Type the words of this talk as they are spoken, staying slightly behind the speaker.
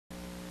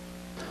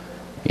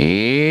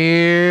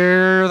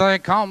Here they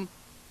come.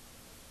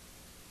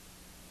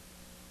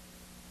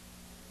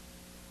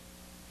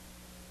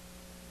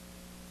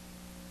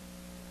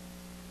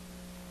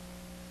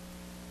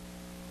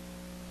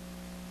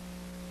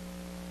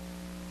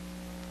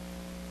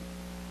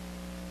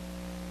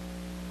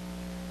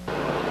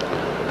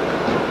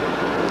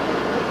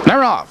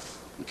 They're off.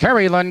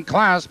 Carryland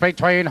class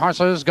between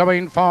horses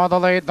going for the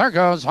lead. There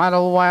goes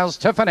IDLEWILDS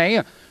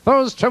Tiffany.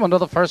 Those two into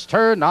the first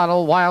turn.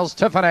 IDLEWILDS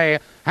Tiffany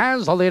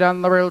has the lead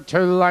on the route 2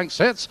 lengths.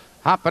 It's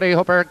Hoppity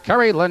Hooper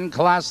Carryland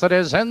class that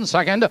is in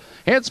second.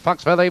 It's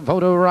Foxville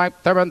Voodoo right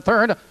there in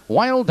third.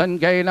 Wild and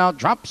Gay now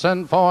drops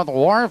in fourth.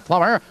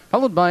 Warflower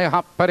followed by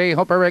Hoppity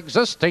Hooper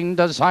Existing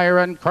Desire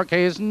and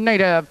Corky's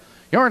Native.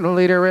 Your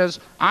leader is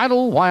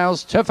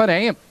IDLEWILDS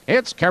Tiffany.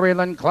 It's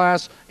Carryland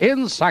class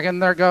in second.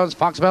 There goes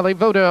Foxville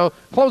Voodoo.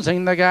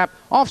 Closing the gap.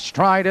 Off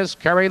stride is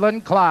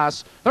Carryland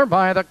class. They're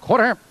by the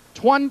quarter.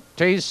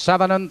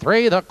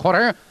 27-3 the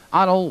quarter.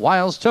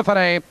 IDLEWILDS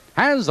Tiffany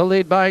has the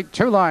lead by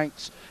 2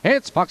 lengths.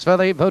 It's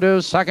Foxville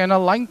Voodoo second, a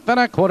length and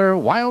a quarter.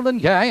 Wild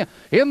and Gay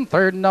in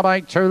third, now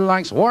by 2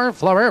 lengths.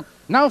 Warflower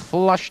now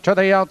flush to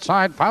the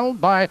outside, followed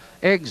by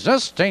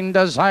Existing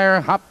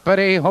Desire.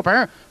 Hoppity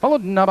Hooper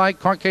followed now by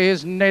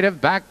Corky's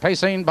Native, back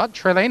pacing but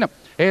trailing.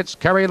 It's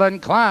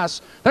Carryland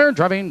class. They're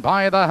driving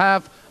by the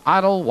half.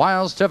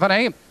 IDLEWILDS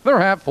Tiffany, they're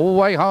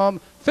halfway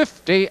home.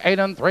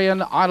 58-3,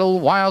 and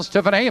IDLEWILDS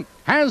Tiffany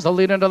has the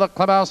lead into the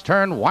clubhouse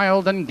turn.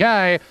 Wild and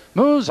Gay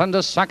moves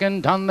into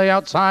second on the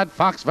outside.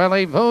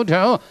 Foxville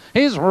Voodoo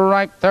is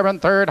right there in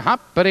third.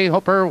 Hoppity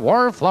Hooper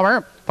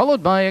Warflower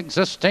followed by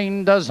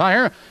Existing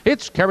Desire.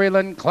 It's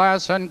Carryland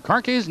class and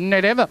Corky's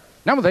Native.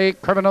 Now the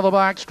curve into the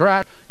back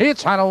stretch.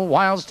 It's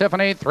IDLEWILDS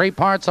Tiffany, 3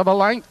 parts of a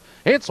length.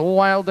 It's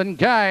Wild and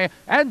Gay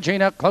and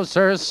Gina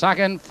closer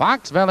second.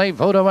 Foxville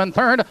Voodoo in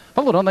third.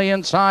 Followed on the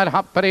inside,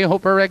 Hoppity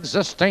Hooper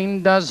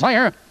Existing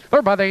Desire.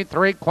 They're by the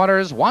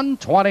 3/4,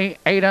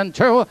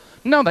 128-2.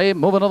 Now they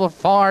move into the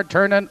far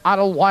turn, and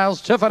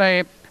IDLEWILDS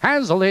Tiffany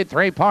has the lead,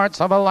 3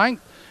 parts of a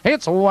length.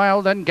 It's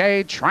Wild and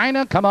Gay trying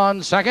to come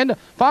on second.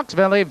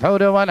 Foxville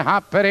Voodoo and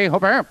Hoppity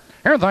Hooper.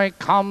 Here they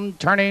come,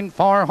 turning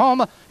for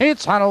home.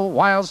 It's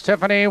IDLEWILDS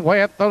Tiffany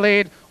with the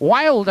lead.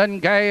 Wild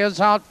and Gay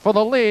is out for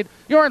the lead.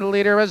 Your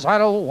leader is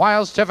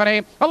IDLEWILDS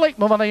Tiffany. A late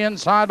move on the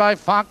inside by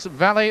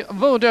Foxville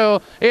Voodoo.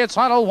 It's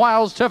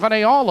IDLEWILDS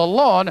Tiffany all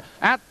alone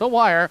at the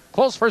wire.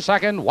 Close for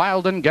second,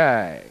 Wild and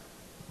Gay.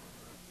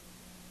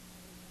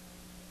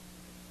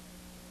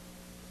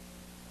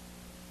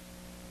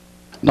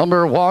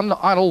 Number 1,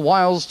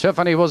 IDLEWILDS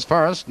Tiffany was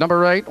first.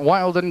 Number 8,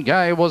 Wild and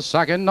Gay was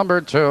second.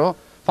 Number 2,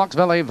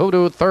 Foxville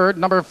Voodoo third.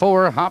 Number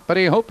 4,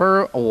 Hoppity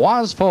Hooper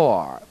was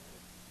 4.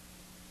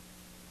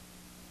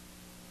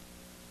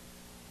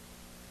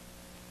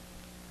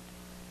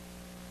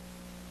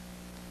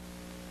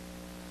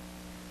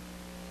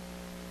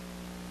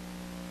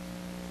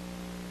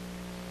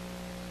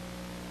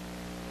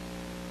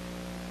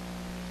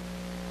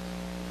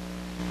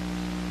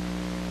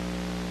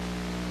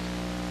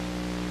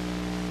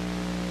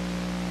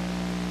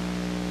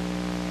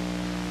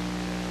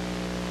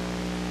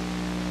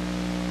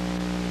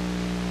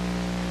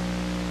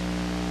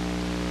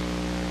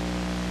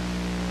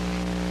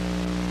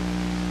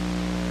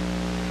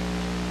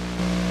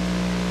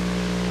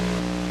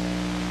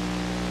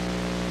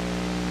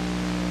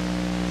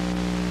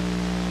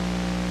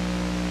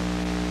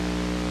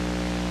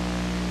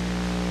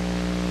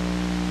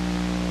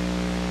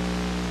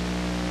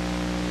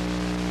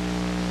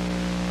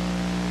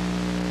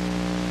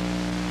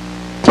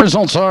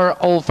 Results are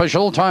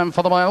official. Time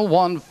for the mile,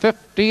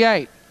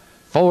 1:58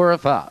 for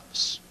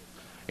us.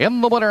 In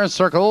the winner's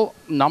circle,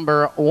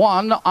 number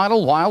 1,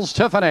 IDLEWILDS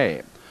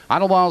Tiffany.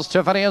 IDLEWILDS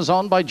Tiffany is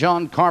owned by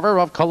John Carver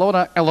of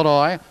Kelowna,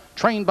 Illinois.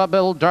 Trained by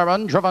Bill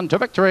Durbin, driven to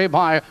victory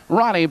by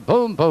Ronnie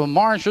Boom Boom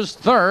Marsh's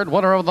third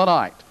winner of the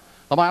night.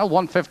 The mile,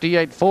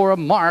 1:58 for a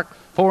mark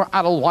for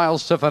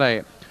IDLEWILDS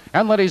Tiffany.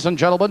 And ladies and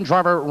gentlemen,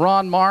 driver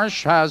Ron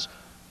Marsh has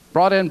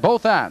brought in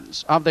both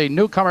ends of the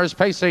Newcomers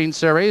Pacing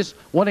Series,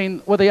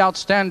 winning with the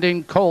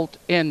outstanding colt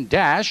in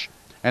Dash,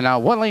 and now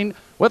winning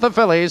with the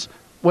fillies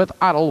with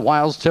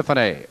IDLEWILDS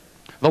Tiffany.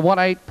 The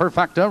 1-8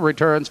 Perfecta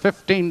returns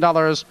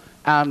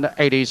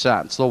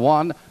 $15.80. The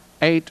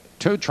 1-8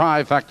 2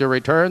 Trifecta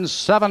returns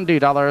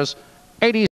 $70.80.